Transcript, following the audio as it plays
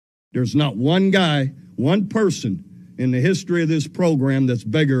There's not one guy, one person in the history of this program that's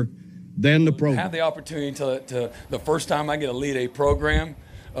bigger than the program. Have the opportunity to the first time I get to lead a program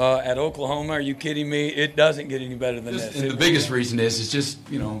at Oklahoma. Are you kidding me? It doesn't get any better than this. And the biggest reason is just,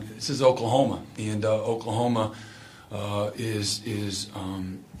 you know, this is Oklahoma, and Oklahoma is a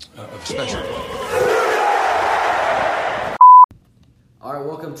special place. All right,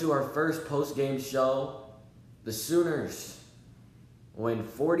 welcome to our first post-game show. The Sooners win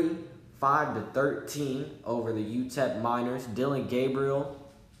 45-13 over the UTEP Miners. Dylan Gabriel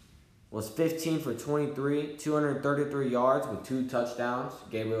was 15 for 23, 233 yards with 2 touchdowns.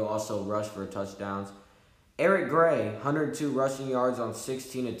 Gabriel also rushed for touchdowns. Eric Gray, 102 rushing yards on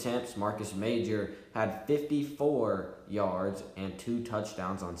 16 attempts. Marcus Major had 54 yards and 2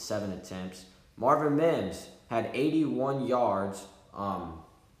 touchdowns on 7 attempts. Marvin Mims had 81 yards on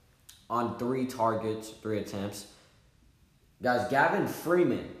 3 targets, 3 attempts. Guys, Gavin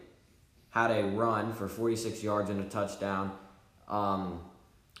Freeman had a run for 46 yards and a touchdown.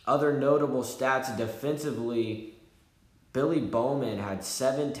 Other notable stats defensively, Billy Bowman had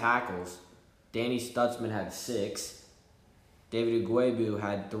 7 tackles. Danny Stutzman had 6. David Ugwebu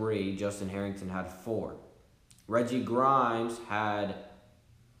had 3. Justin Harrington had 4. Reggie Grimes had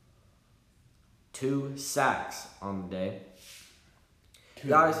 2 sacks on the day.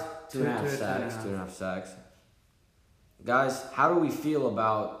 Guys, 2.5 sacks. Guys, how do we feel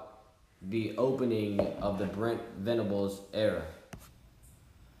about the opening of the Brent Venables era?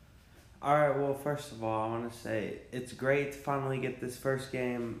 All right, well, first of all, I want to say it's great to finally get this first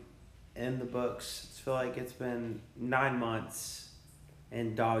game in the books. I feel like it's been 9 months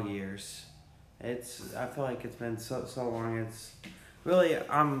and dog years. I feel like it's been so long. It's really,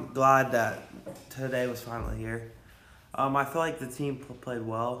 I'm glad that today was finally here. I feel like the team played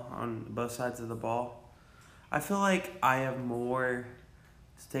well on both sides of the ball. I feel like I have more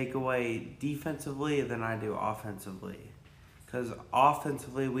takeaway defensively than I do offensively. Because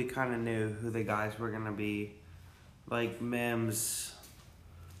offensively, we kind of knew who the guys were going to be. Like Mims,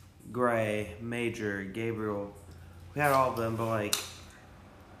 Gray, Major, Gabriel. We had all of them, but like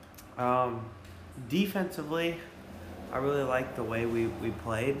defensively, I really liked the way we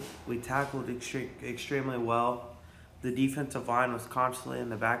played. We tackled extremely well. The defensive line was constantly in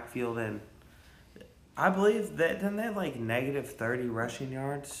the backfield, and I believe that didn't they have like negative 30 rushing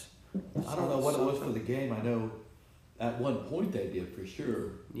yards? I don't know what it was for the game. I know at one point they did for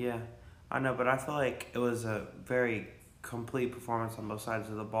sure. Yeah, I know, but I feel like it was a very complete performance on both sides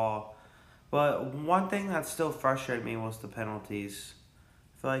of the ball. But one thing that still frustrated me was the penalties.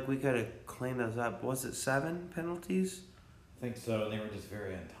 I feel like we could have cleaned those up. Was it 7 penalties? I think so, and they were just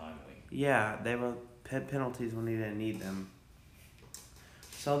very untimely. Yeah, they were penalties when you didn't need them.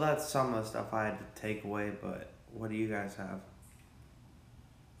 So that's some of the stuff I had to take away, but what do you guys have?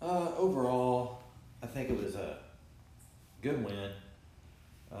 Overall, I think it was a good win.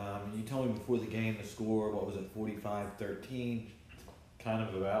 You told me before the game the score, what was it, 45-13, kind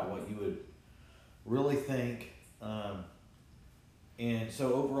of about what you would really think. And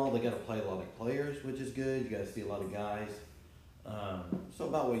so overall, they got to play a lot of players, which is good. You got to see a lot of guys. So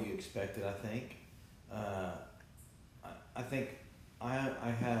about what you expected, I think. I think I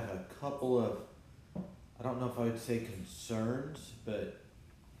have a couple of, I don't know if I would say concerns, but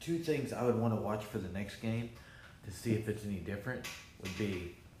 2 things I would want to watch for the next game to see if it's any different would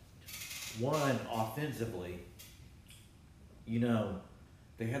be, one, offensively, you know,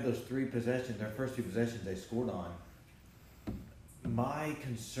 they had those 3 possessions, their first 2 possessions they scored on. My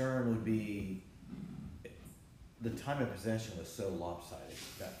concern would be the time of possession was so lopsided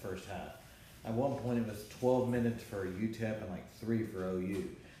that first half. At one point, it was 12 minutes for UTEP and like 3 for OU.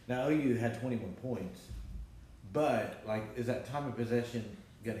 Now, OU had 21 points, but like, is that time of possession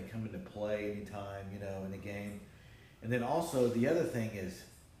going to come into play anytime, you know, in the game? And then also, the other thing is,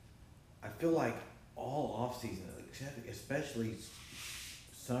 I feel like all offseason, especially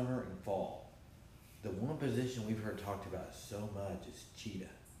summer and fall, the one position we've heard talked about so much is Cheetah.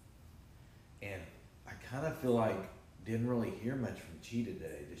 And I kind of feel like didn't really hear much from Cheetah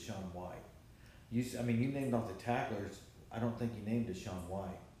today, Deshaun White. You named off the tacklers. I don't think you named Deshaun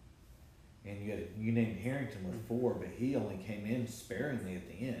White. And you named Harrington with 4, but he only came in sparingly at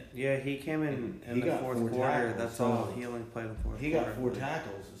the end. Yeah, he came in the fourth quarter. Tackles, that's all. He only played the fourth quarter. He got 4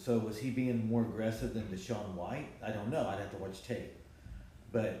 tackles. So was he being more aggressive than Deshaun White? I don't know. I'd have to watch tape.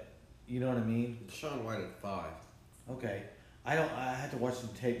 But you know what I mean? Deshaun White at 5. Okay. I had to watch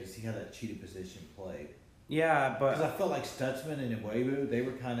some tape to see how that Cheetah position played. Yeah, but because I felt like Stutzman and Ugwebu, they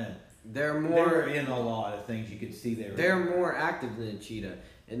were kind of They were in a lot of things you could see they're more active than Cheetah.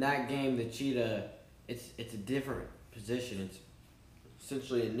 In that game, the Cheetah, it's a different position. It's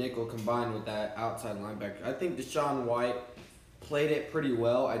essentially a nickel combined with that outside linebacker. I think Deshaun White played it pretty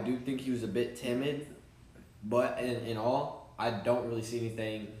well. I do think he was a bit timid, but in all, I don't really see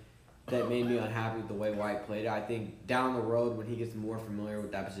anything that made me unhappy with the way White played it. I think down the road when he gets more familiar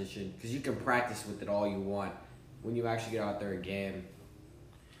with that position, because you can practice with it all you want, when you actually get out there again.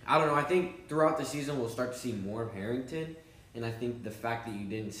 I don't know. I think throughout the season we'll start to see more of Harrington, and I think the fact that you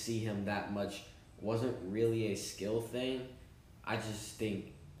didn't see him that much wasn't really a skill thing. I just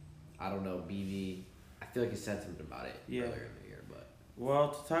think, I don't know, BV, I feel like he said something about it earlier in the year. But Well,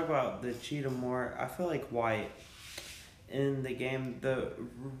 to talk about the Cheetah more, I feel like White in the game, the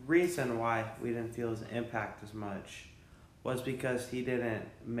reason why we didn't feel his impact as much was because he didn't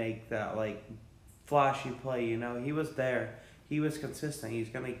make that like flashy play. He was there, he was consistent, he's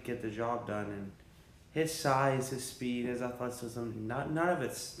gonna get the job done, and his size, his speed, his athleticism, none of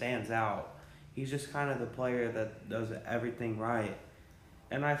it stands out. He's just kind of the player that does everything right,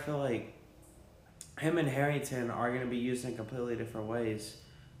 and I feel like him and Harrington are going to be used in completely different ways,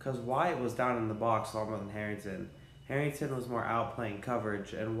 because White was down in the box a lot more than Harrington. Harrington was more outplaying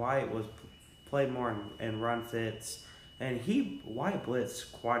coverage, and White was played more in run fits, and White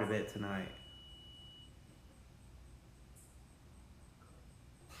blitzed quite a bit tonight.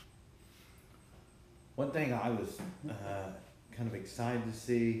 One thing I was kind of excited to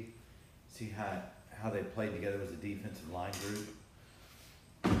see how they played together as a defensive line group.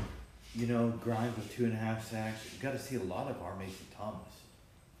 Grimes with 2.5 sacks. You got to see a lot of our Mason Thomas.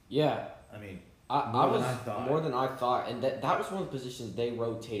 yeah, I mean, more than I thought, and that was one of the positions they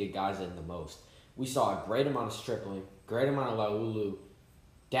rotated guys in the most. We saw a great amount of Stripling, great amount of Laulu,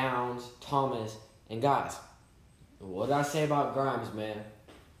 Downs, Thomas, and guys. What did I say about Grimes, man?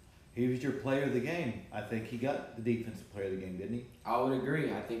 he was your player of the game. I think he got the defensive player of the game, didn't he? I would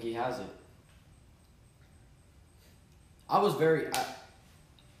agree. I think he has it. I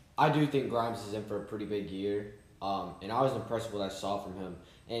do think Grimes is in for a pretty big year, and I was impressed with what I saw from him.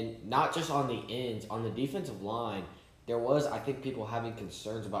 And not just on the ends, on the defensive line, there was, I think, people having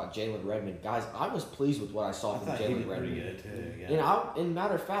concerns about Jalen Redmond. Guys, I was pleased with what I saw from Jalen Redmond. Pretty good too. Yeah. And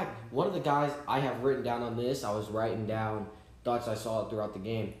matter of fact, one of the guys I have written down on this, I was writing down thoughts I saw throughout the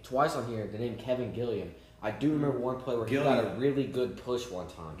game. Twice on here, the name Kevin Gilliam. I do remember one play where he got a really good push one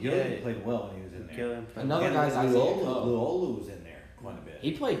time. Gilliam played well when he was in there. Another guy's Isaiah Coe. Luolu was in there quite a bit.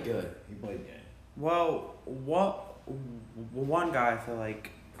 He played good. He played good. Well, one guy I feel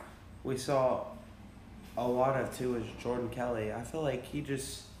like we saw a lot of too is Jordan Kelly. I feel like he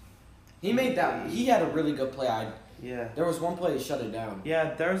had a really good play. There was one play he shut it down.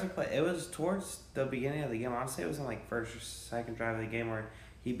 Yeah, there was a play. It was towards the beginning of the game. Honestly, it was in like first or second drive of the game where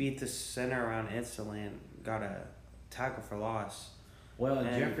he beat the center around instantly and got a tackle for loss. Well,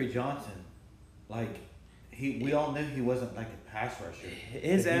 and Jeffrey Johnson, we all knew he wasn't like a pass rusher.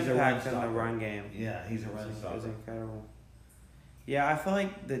 His impact in the run game. Yeah, he's a run stopper. It was incredible. Yeah, I feel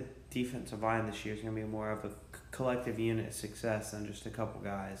like the defensive line this year is going to be more of a collective unit success than just a couple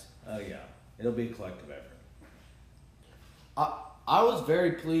guys. Oh, yeah. It'll be a collective effort. I was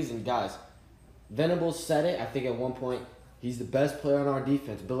very pleased, and guys, Venables said it, I think at one point, he's the best player on our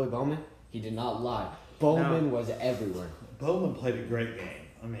defense. Billy Bowman, he did not lie. Bowman was everywhere. Bowman played a great game.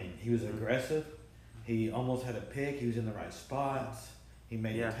 I mean, he was aggressive. He almost had a pick. He was in the right spots. He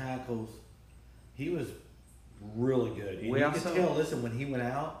made the tackles. He was really good. And you could tell, listen, when he went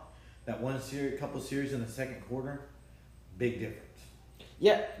out, that couple series in the second quarter, big difference.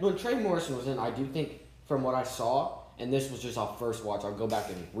 Yeah, when Trey Morrison was in, I do think from what I saw, and this was just our first watch, I'll go back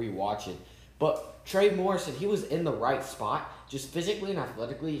and rewatch it, but Trey Morrison, he was in the right spot. Just physically and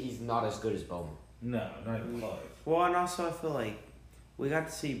athletically, he's not as good as Bowman. No, not even close. Well, and also I feel like we got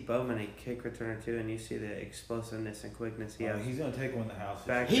to see Bowman a kick returner too, and you see the explosiveness and quickness he has. He's going to take one to the house.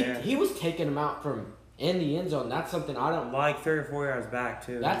 Back there. He was taking him out from in the end zone. That's something I don't like 3 or 4 yards back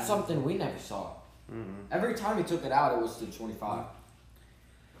too. That's something we never saw. Mm-hmm. Every time he took it out, it was to 25.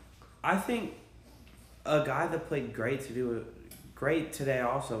 I think a guy that played great today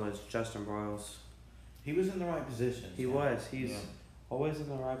also was Justin Broyles. He was in the right position. He was. He's always in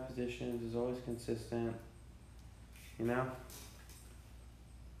the right positions. He's always consistent.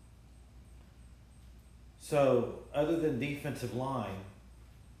 So, other than defensive line,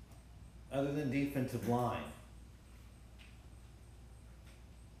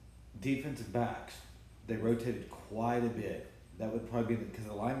 defensive backs, they rotated quite a bit. That would probably be because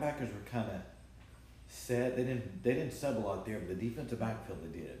the linebackers were kind of set. They didn't sub a lot there, but the defensive backfield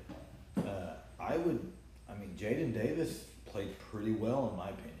they did. Jaden Davis played pretty well in my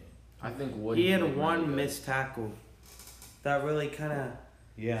opinion. I think Woody. He had one missed tackle that really kind of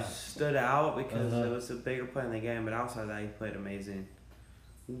stood out because it was a bigger play in the game. But outside of that, he played amazing.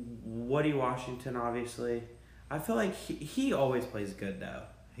 Woody Washington, obviously. I feel like he always plays good, though.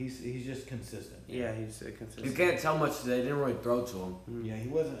 He's just consistent. Yeah, he's consistent. You can't tell much today. They didn't really throw to him. Yeah, he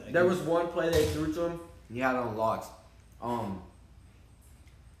wasn't. There was one play they threw to him. He had it on locks.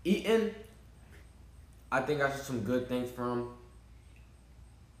 Eaton, I think I saw some good things from him.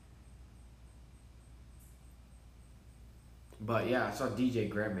 But yeah, I saw DJ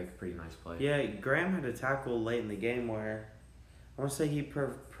Graham make a pretty nice play. Yeah, Graham had a tackle late in the game where I want to say he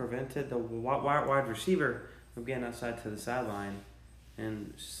prevented the wide receiver from getting outside to the sideline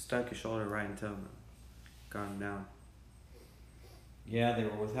and stuck his shoulder right into him, got him down. Yeah, they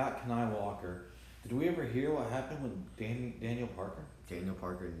were without Kenai Walker. Did we ever hear what happened with Daniel Parker? Daniel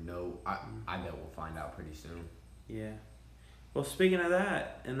Parker, no. I bet we'll find out pretty soon. Yeah. Well, speaking of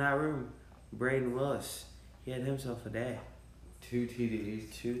that, in that room, Braden Willis, he had himself a day. 2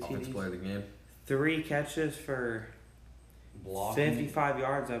 TDs. 2 Offensive player TDs. of the game. 3 catches for Blocking. 55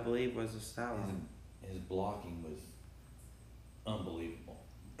 yards, I believe, was the stat line. His blocking was unbelievable.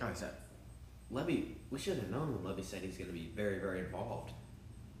 Guys, Levy, we should have known when Levy said he's going to be very, very involved.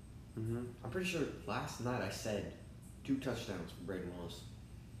 Mm-hmm. I'm pretty sure last night I said 2 touchdowns for Braden Willis.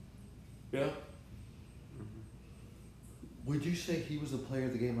 Yeah. Would you say he was the player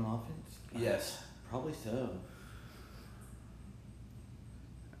of the game on offense? Yes. Probably so.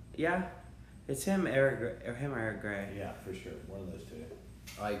 Yeah, it's him, Eric Gray. Yeah, for sure. One of those two.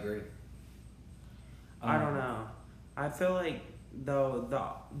 I agree. I don't know. I feel like though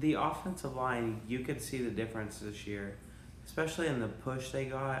the offensive line, you could see the difference this year, especially in the push they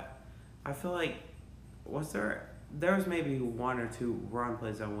got. I feel like there was maybe 1 or 2 run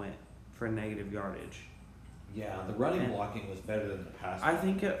plays that went for negative yardage. Yeah, the running blocking was better than the pass. I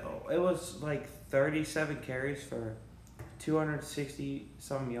think it was like 37 carries for 260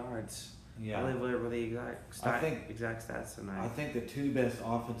 some yards. Yeah. I believe the exact stats tonight. I think the 2 best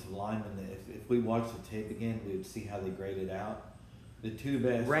offensive linemen, if we watch the tape again, we would see how they graded out. The 2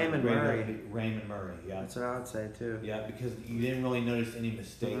 best. Raymond Murray. Raymond Murray, yeah. That's what I would say too. Yeah, because you didn't really notice any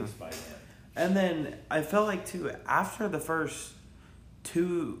mistakes by them. And then I felt like too after the first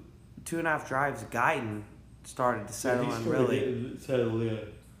 2.5 drives, Guyton started to settle in really. Settle in.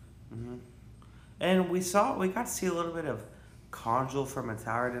 Mm-hmm. And we got to see a little bit of Conjul from a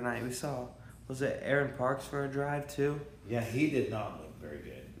tower tonight. We saw, was it Aaron Parks for a drive too? Yeah, he did not look very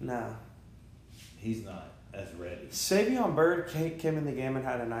good. No. He's not as ready. Savion Byrd came in the game and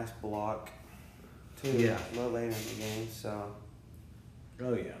had a nice block too. Yeah. A little later in the game, so.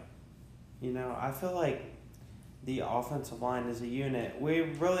 Oh, yeah. You know, I feel like the offensive line is a unit. We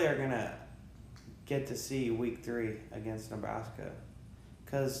really are going to get to see week 3 against Nebraska.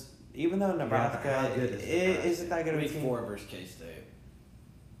 Because even though Nebraska isn't that good of a Week team, 4 versus K-State.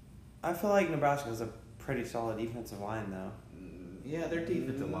 I feel like Nebraska has a pretty solid defensive line, though. Yeah, their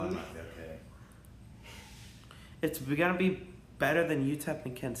defensive line might be okay. It's going to be better than UTEP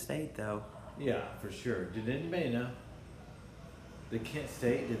and Kent State, though. Yeah, for sure. Did anybody know? The Kent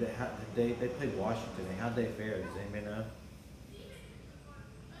State, they played Washington. How'd they fare? Does anybody know?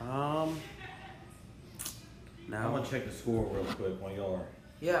 No. I'm going to check the score real quick while y'all are.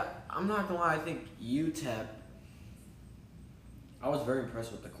 Yeah, I'm not going to lie. I think UTEP, I was very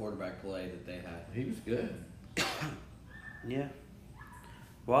impressed with the quarterback play that they had. He was good. Yeah.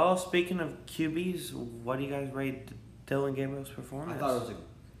 Well, speaking of QBs, what do you guys rate Dylan Gabriel's performance? I thought it was a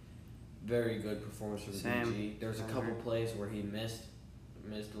very good performance for the Same. DG. There was a couple plays where he missed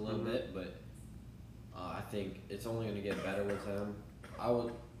a little bit, but I think it's only going to get better with him. I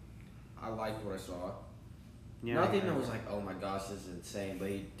liked what I saw. Yeah, Nothing that was like, oh my gosh, this is insane, but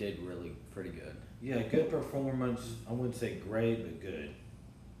he did really pretty good. Yeah, good performance. I wouldn't say great, but good.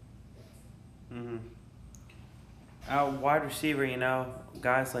 Mm-hmm. Wide receiver, you know,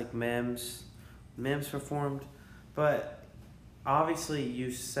 guys like Mims performed, but obviously you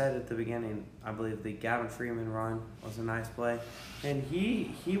said at the beginning, I believe the Gavin Freeman run was a nice play, and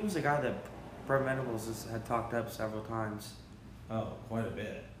he was a guy that Brent Venables had talked up several times. Oh, quite a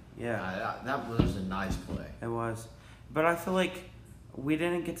bit. Yeah, that was a nice play. it was, but I feel like we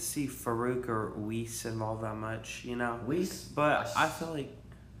didn't get to see Farouk or Weiss involved that much, you know. Weiss, but I feel like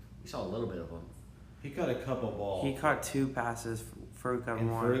we saw a little bit of him. He caught a couple balls. he caught 2 passes. Farouk got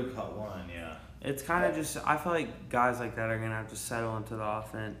and 1. Farouk caught 1, yeah. It's kind of just, I feel like guys like that are going to have to settle into the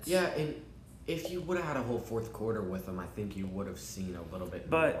offense. Yeah, and if you would have had a whole 4th quarter with him, I think you would have seen a little bit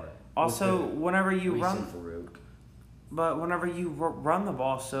But more. also, whenever you Weiss run, and Farouk. but whenever you run the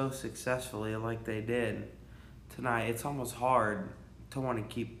ball so successfully like they did tonight, it's almost hard to want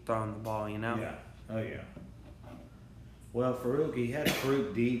to keep throwing the ball, you know? Yeah. Oh, yeah. Well, Farouk, he had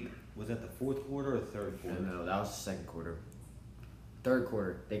Farouk deep. Was that the 4th quarter or 3rd quarter? No, that was the 2nd quarter. Third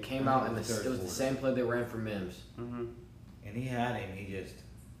quarter. They came out and it was the same play they ran for Mims. Mm-hmm. And he had him. He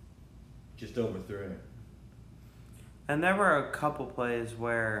just overthrew him. And there were a couple plays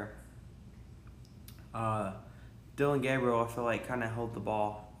where Dylan Gabriel, I feel like, kind of held the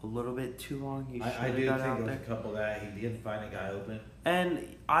ball a little bit too long. I do think there was a couple that he didn't find a guy open. And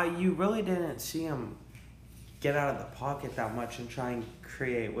you really didn't see him get out of the pocket that much and try and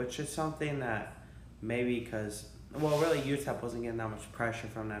create, which is something that maybe because, well, really UTEP wasn't getting that much pressure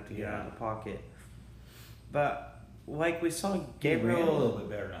from them to get out of the pocket. But like we saw Gabriel, he ran a little bit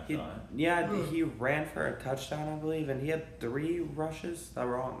better than I thought. Yeah, he ran for a touchdown, I believe, and he had 3 rushes that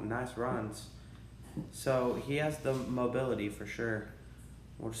were all nice runs. So he has the mobility for sure.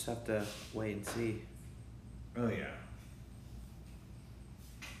 We'll just have to wait and see. Oh, yeah.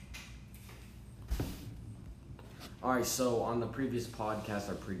 All right, so on the previous podcast,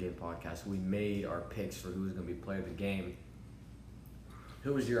 our pregame podcast, we made our picks for who's going to be player of the game.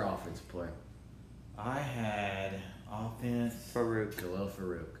 Who was your offensive player? I had offense. Farouk. Jalil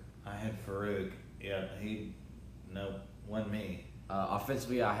Farouk. I had Farouk. Yeah, wasn't me.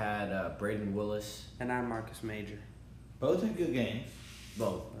 Offensively, I had Braden Willis. And I'm Marcus Major. Both had good games.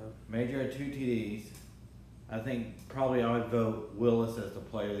 Both. Major had 2 TDs. I think probably I would vote Willis as the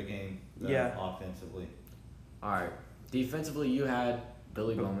player of the game. Offensively. All right. Defensively, you had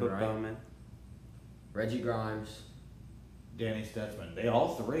Billy Bowman, right? Bowman. Reggie Grimes. Danny Stutzman. They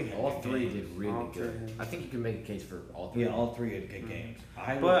all 3 had All good 3 games. did really All good. 3. I think you can make a case for all 3. Yeah, all 3 had good games.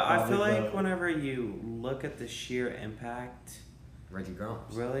 But I feel like whenever you look at the sheer impact, Reggie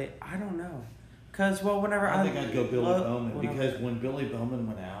Grimes. really, I don't know. Because, well, whenever I think I'd go Billy Bowman whenever, because when Billy Bowman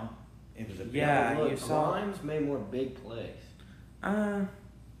went out, it was a big Yeah, Look, you saw- Grimes made more big plays. I don't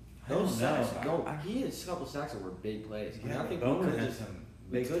Those sacks, know. he had a couple sacks that were big plays. I mean, Yeah, I think Bowman we had could some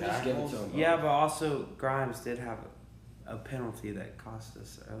we big could just give it tackles. to him. Yeah, but also Grimes did have a penalty that cost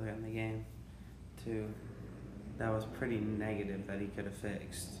us earlier in the game, too. That was pretty negative that he could have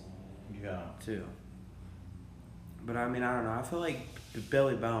fixed, Yeah. too. But I mean, I don't know. I feel like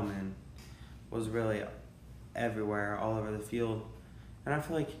Billy Bowman was really everywhere, all over the field. And I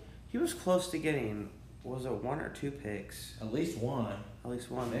feel like he was close to getting, was it 1 or 2 picks? At least 1. At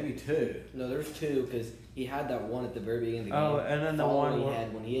least 1. Maybe 2. No, there's 2 because he had that one at the very beginning of the game. Oh, and then the following one he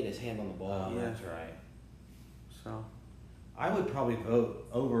had when he had his hand on the ball. Oh, Yeah. that's right. So, I would probably vote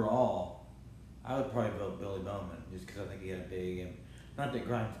overall. I would probably vote Billy Bowman just because I think he had a big and not that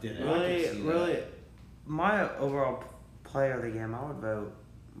Grimes didn't. I could see that. really, my overall player of the game, I would vote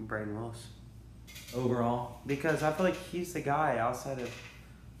Braden Willis. Overall, Because I feel like he's the guy outside of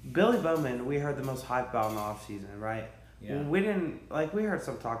Billy Bowman. We heard the most hype about in the offseason, right? Yeah. We didn't, we heard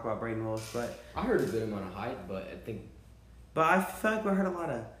some talk about Braden Willis, but I heard a good amount of hype, but I think I feel like we heard a lot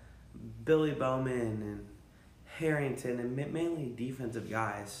of Billy Bowman and Harrington and mainly defensive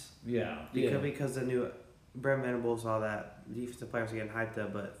guys. yeah. Because the new Brent Venables, all that defensive players are getting hyped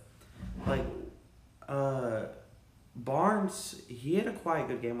up, but Barnes, he had a quite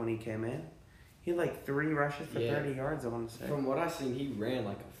good game when he came in. He had 3 rushes for 30 yards, I want to say. from what I've seen, he ran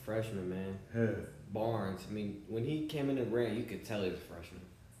like a freshman, man. Who? Barnes. I mean, when he came in and ran, you could tell he was a freshman.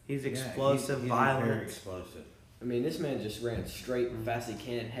 He's Yeah, explosive, he's violent. very explosive. I mean, this man just ran straight and fast he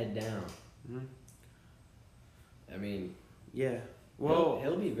can, head down. Mhm. I mean, Yeah. Well,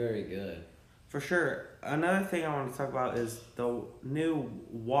 he'll be very good. for sure. Another thing I want to talk about is the new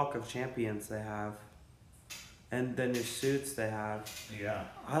Walk of Champions they have, and the new suits they have. Yeah.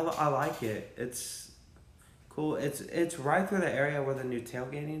 I like it. It's cool. It's right through the area where the new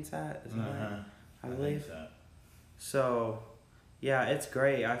tailgating's at, isn't it? I believe. think so. So, yeah, it's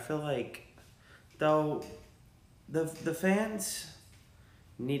great. I feel like, though, the fans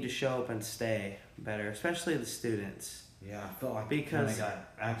need to show up and stay better, especially the students. Yeah, I felt like Because- it kind of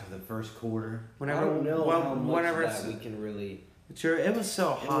got after the first quarter. I don't know how much whenever of that we can really. sure, it was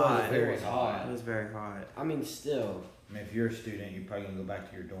so It hot. was very hot. It was very hot. I mean, still. I mean, if you're a student, you're probably gonna go back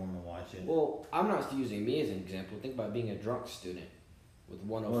to your dorm and watch it. Well, I'm not using me as an example. Think about being a drunk student with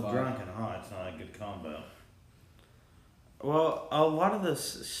 105. Well, drunk and hot, it's not a good combo. Well, a lot of the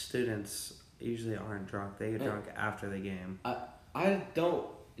students usually aren't drunk. They get drunk after the game. I don't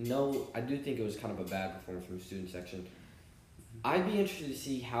know. I do think it was kind of a bad performance from the student section. I'd be interested to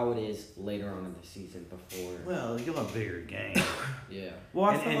see how it is later on in the season before. Well, you have a bigger game. Yeah. Well,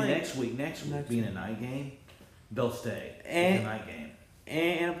 I and feel and like next week being a night game, they'll stay. It's And- a night game.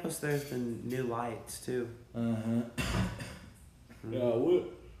 and plus there's the new lights too. Uh-huh. Yeah,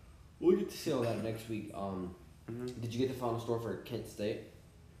 we'll get to see all that next week. Did you get the final score for Kent State?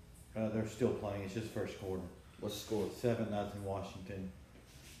 They're still playing. It's just first quarter. What's the score? 7-0 Washington.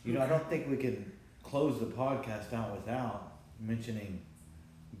 You know, I don't think we can close the podcast out without mentioning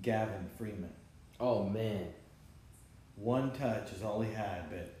Gavin Freeman. Oh man. One touch is all he had,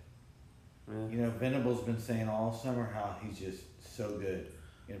 but Yeah. you know, Venable's been saying all summer how he's just so good.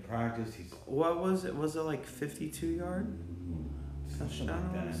 In practice, he's What was it? Was it like 52-yard something touchdown? I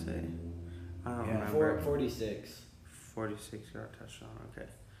like want to that. say. I don't Yeah. remember. 46. 46-yard touchdown. Okay.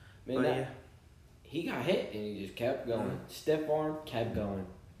 Man, But that, yeah. he got hit and he just kept going. Stiff arm, kept going.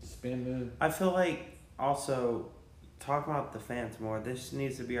 Spin move. I feel like also talking about the fans more. This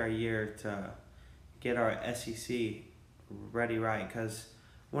needs to be our year to get our SEC ready right, because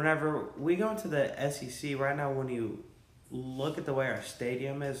whenever we go into the SEC right now, when you look at the way our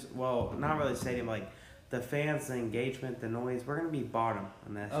stadium is, well, not really stadium, like the fans, the engagement, the noise, we're gonna be bottom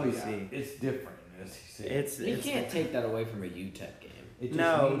in the SEC. Oh yeah, it's different. As he said. You It's can't take that away from a UTEP game. It just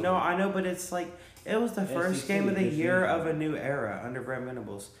no, means no, it. I know, but it's like it was the first SEC game of the just year means of it. a new era under Brent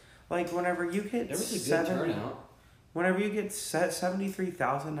Venables. Like whenever you get There was a good 70 turnout. whenever you get set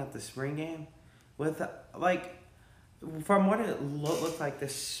 73,000 at the spring game, with like, from what it looked like, the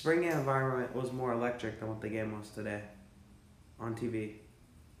spring game environment was more electric than what the game was today, on TV.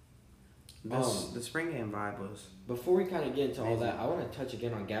 The spring game vibe was. Before we kind of get into all Amazing. that, I want to touch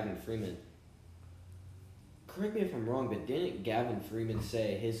again on Gavin Freeman. Correct me if I'm wrong, but didn't Gavin Freeman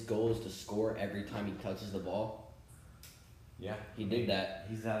say his goal is to score every time he touches the ball? Yeah, He did that.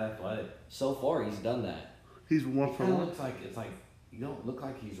 He's that athletic. So far, he's done that. He's one It kind of looks like it's like you don't look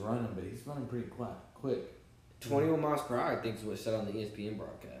like he's running, but he's running pretty quick. 21 miles per hour, I think is what it said on the ESPN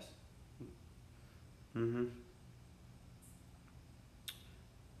broadcast. Mm-hmm.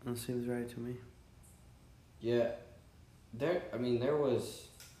 That seems right to me. Yeah, there was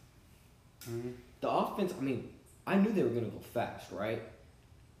Mm-hmm. the offense. I mean, I knew they were going to go fast, right?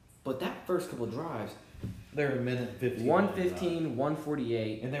 But that first couple drives, They're a minute and 15. 115,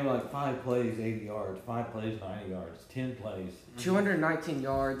 148, And they were like 5 plays, 80 yards. 5 plays, 90 yards. 10 plays. 219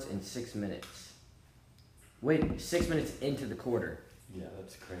 yards in 6 minutes. Wait, 6 minutes into the quarter. Yeah,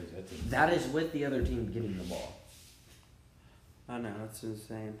 that's crazy. That is with the other team getting the ball. I know, that's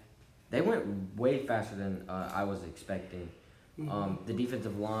insane. They went way faster than I was expecting. The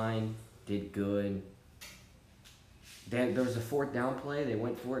defensive line did good. There was a 4th down play. They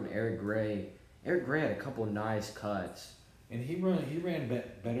went for it, and Eric Gray had a couple nice cuts. And he ran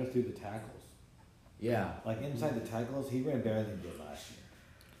better through the tackles. Yeah. Like inside the tackles, he ran better than he did last year.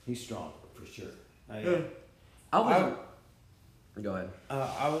 He's strong for sure. Go ahead.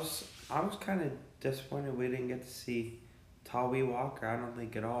 I was kind of disappointed we didn't get to see Tawee Walker. I don't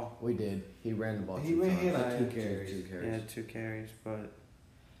think at all. We did. He ran the ball. He two ran times. like 2 Yeah, carries. Two carries. Yeah, 2 carries, but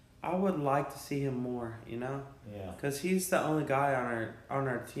I would like to see him more. You know, Yeah. because he's the only guy on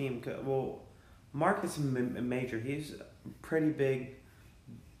our team. Well, Marcus Major, he's a pretty big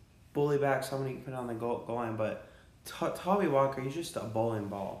bully back, someone you can put on the goal line, but Tawee Walker, he's just a bowling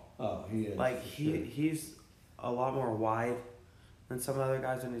ball. Oh, he is. Like for sure. he's a lot more wide than some of the other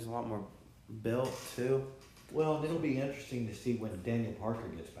guys, and he's a lot more built too. Well, it'll be interesting to see when Daniel Parker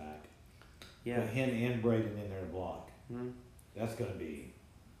gets back. Yeah. Put him and Braden in there to block. Mm-hmm. That's going to be.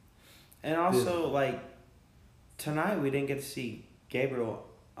 And also, like, tonight we didn't get to see Gabriel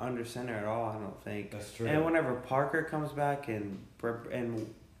under center at all, I don't think. That's true. And whenever Parker comes back and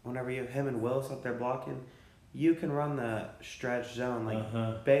whenever you have him and Willis up there blocking, you can run the stretch zone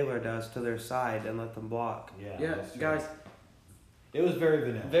like Baylor does to their side and let them block. Yeah, that's true. guys. It was very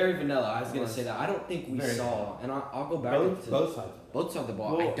vanilla. Very vanilla. I was gonna say that. I don't think we Very saw, and I'll go back both to sides of it. both sides of the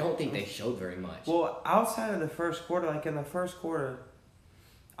ball. I Well- don't think they showed very much. Well, outside of the first quarter, like in the first quarter,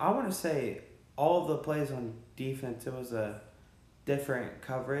 I want to say all of the plays on defense, it was a different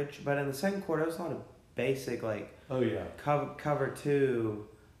coverage. But in the second quarter, it was a lot of basic, like, Oh, yeah. cover 2,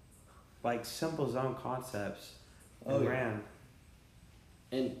 like simple zone concepts. Oh, And yeah. ran.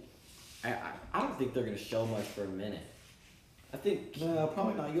 And I don't think they're gonna show much for a minute. I think No,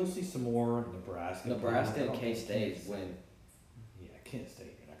 probably not. You'll see some more Nebraska. I Nebraska don't and think K-State Kent win. Yeah, Kent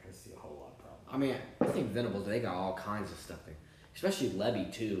State, you're not going to see a whole lot of problems. I mean, I think Venables, they got all kinds of stuff there. Especially Levy,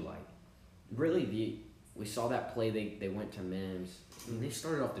 too. Like, really, we saw that play, they went to Mims. I mean, they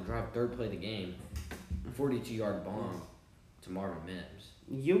started off the drive, 3rd play of the game, 42-yard bomb to Marvin Mims.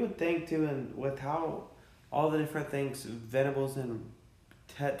 You would think, too, and with how all the different things Venables and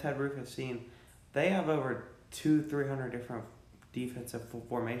Ted Roof have seen, they have over 200-300 different defensive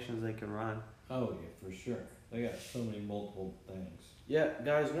formations they can run. Oh, yeah, for sure. They got so many multiple things. Yeah,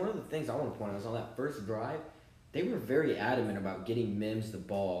 guys, one of the things I want to point out is on that first drive, they were very adamant about getting Mims the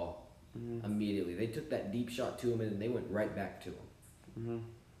ball immediately. They took that deep shot to him, and then they went right back to him. Mm-hmm.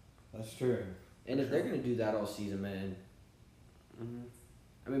 That's true. And if they're going to do that all season, man, Mm-hmm.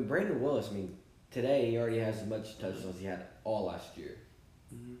 I mean, Brandon Willis, today he already has as much touchdowns as he had all last year.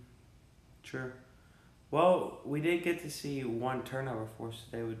 Sure. Well, we did get to see one turnover force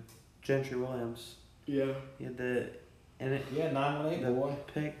today with Gentry Williams. Yeah. He had the 9-8 the boy.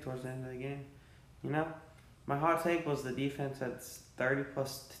 pick towards the end of the game. You know, my hot take was the defense had 30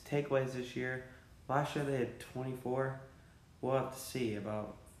 plus takeaways this year. Last year they had 24. We'll have to see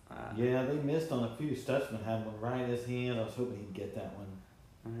about. Yeah, they missed on a few. Stutzman had one right in his hand. I was hoping he'd get that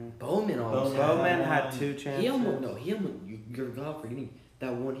one. Bowman almost Bowman had one. 2 chances. He almost you're forgetting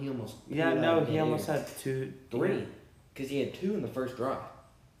that one. He almost Yeah, pulled no, out of he the almost air. had 2. 3 because he had 2 in the first drive.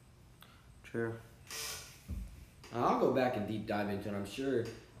 True. I'll go back and deep dive into it. I'm sure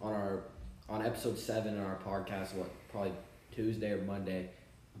on episode 7 in our podcast, probably Tuesday or Monday,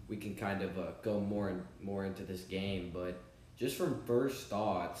 we can kind of go more into this game. But just from first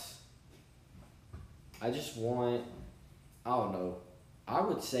thoughts, I don't know. I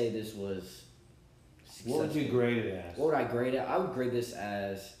would say this was successful. What would you grade it as? What would I grade it? I would grade this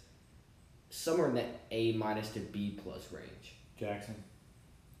as somewhere in the A- to B+ range. Jackson.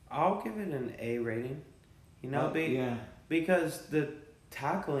 I'll give it an A rating. You know, Yeah. because the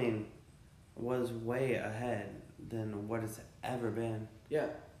tackling was way ahead than what it's ever been. Yeah.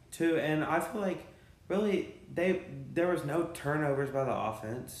 Too, and I feel like really there was no turnovers by the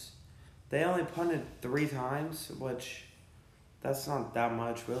offense. They only punted 3 times, which that's not that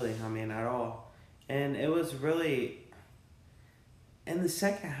much really. I mean, at all. And it was really in the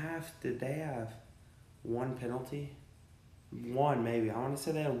second half. Did they have 1 penalty? 1 maybe. I want to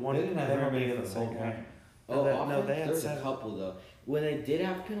say they had 1. They didn't have very many in for the the whole second half. game. Oh, No, they had there was 7. a couple though. When they did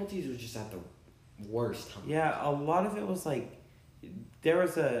have penalties, it was just at the worst time. Yeah, a lot of it was like there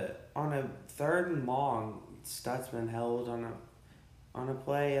was on a 3rd and long, Stutzman held on a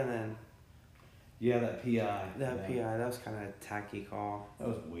play, and then Yeah, that PI. PI, that was kind of a tacky call. That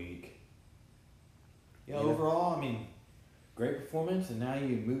was weak. Yeah, overall, I mean, great performance, and now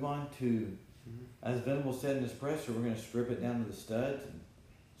you move on to, as Venable said in his presser, we're going to strip it down to the studs and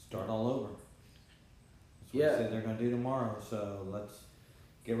start all over. That's what he said they're going to do tomorrow, so let's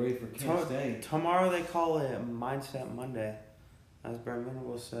get ready for Kent State. Tomorrow they call it Mindset Monday, as Brent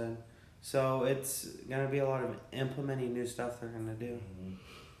Venables said. So it's going to be a lot of implementing new stuff they're going to do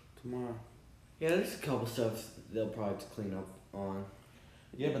tomorrow. Yeah, there's a couple stuff they'll probably have to clean up on.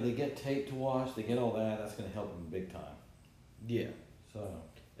 Yeah, but they get tape to watch, they get all that, that's going to help them big time. Yeah. So,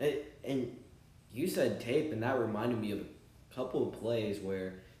 And you said tape, and that reminded me of a couple of plays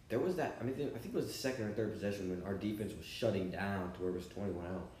where there was that. I think it was the second or third possession when our defense was shutting down to where it was 21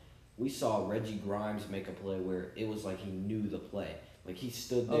 out. We saw Reggie Grimes make a play where it was like he knew the play. Like he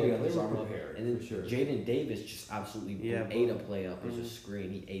stood there with his arm up, and then Jaden Davis just absolutely ate a play up as a screen.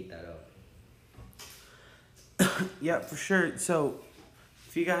 He ate that up. Yeah, for sure. So,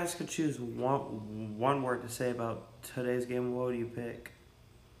 if you guys could choose one word to say about today's game, what would you pick?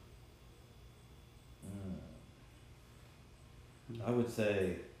 I would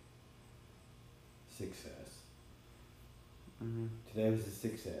say success. Today was a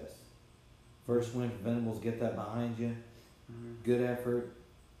success. First win for Venables, get that behind you. Good effort.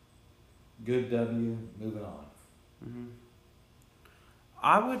 Good W. Moving on.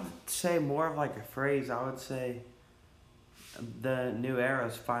 I would say more of like a phrase. I would say the new era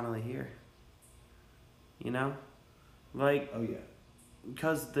is finally here. You know? Like, Oh, yeah.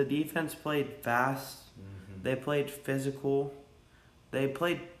 because the defense played fast, they played physical, they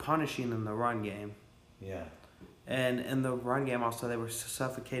played punishing in the run game. Yeah. And in the run game also, they were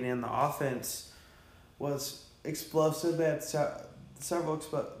suffocating. And the offense was explosive. They had several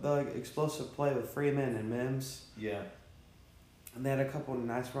explosive play with Freeman and Mims. Yeah. And they had a couple of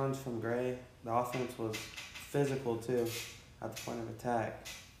nice runs from Gray. The offense was physical, too, at the point of attack.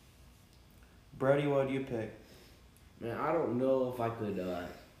 Brody, what do you pick? Man, I don't know if I could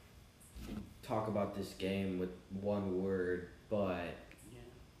talk about this game with one word, but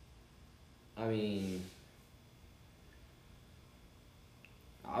I mean,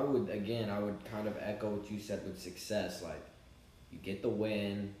 I would kind of echo what you said with success. Like, you get the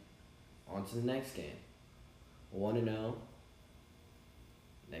win, on to the next game. 1-0,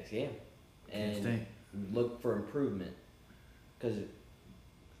 next game. And look for improvement. Because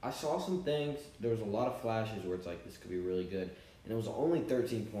I saw some things, there was a lot of flashes where it's like, this could be really good. And it was only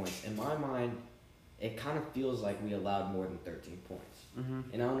 13 points. In my mind, it kind of feels like we allowed more than 13 points.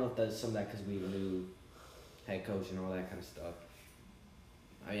 And I don't know if that's some of that because we knew head coach and all that kind of stuff.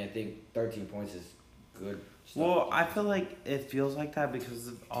 I mean, I think 13 points is good stuff. Well, I feel like it feels like that because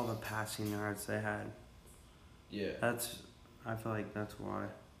of all the passing yards they had. Yeah. I feel like that's why.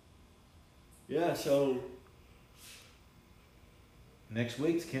 Yeah, so Next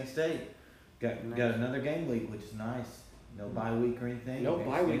week's Kent State. Got another game week, which is nice. No bye week or anything. No Next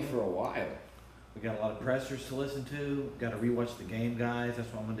bye week game. for a while. We got a lot of pressers to listen to. Got to rewatch the game, guys.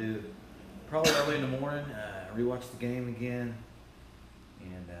 That's what I'm gonna do. Probably early in the morning. Rewatch the game again.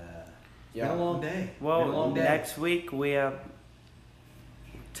 And it's been a long day. Well, been a long day. next week we have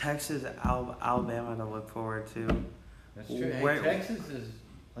Texas, Alabama to look forward to. That's true. Hey, Where- Texas is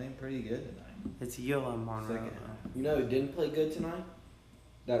playing pretty good tonight. It's ULM Monroe. Second. You know who didn't play good tonight?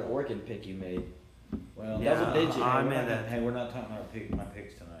 That Oregon pick you made. Well, Yeah, double digit. I'm we're in not, it. hey, we're not talking about my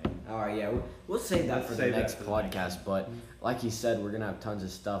picks tonight. All right, yeah, we'll save that Let's for the save that next for the next podcast. But like you said, we're gonna have tons of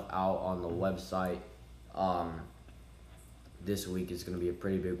stuff out on the website. This week is gonna be a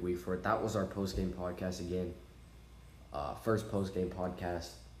pretty big week for it. That was our post-game podcast again. First post-game podcast,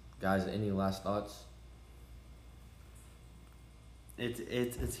 guys. Any last thoughts? It's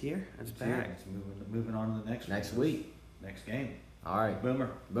here. It's Here, back. it's moving on to the next Next one. week. Next game. All right, Boomer.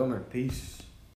 Boomer. Peace.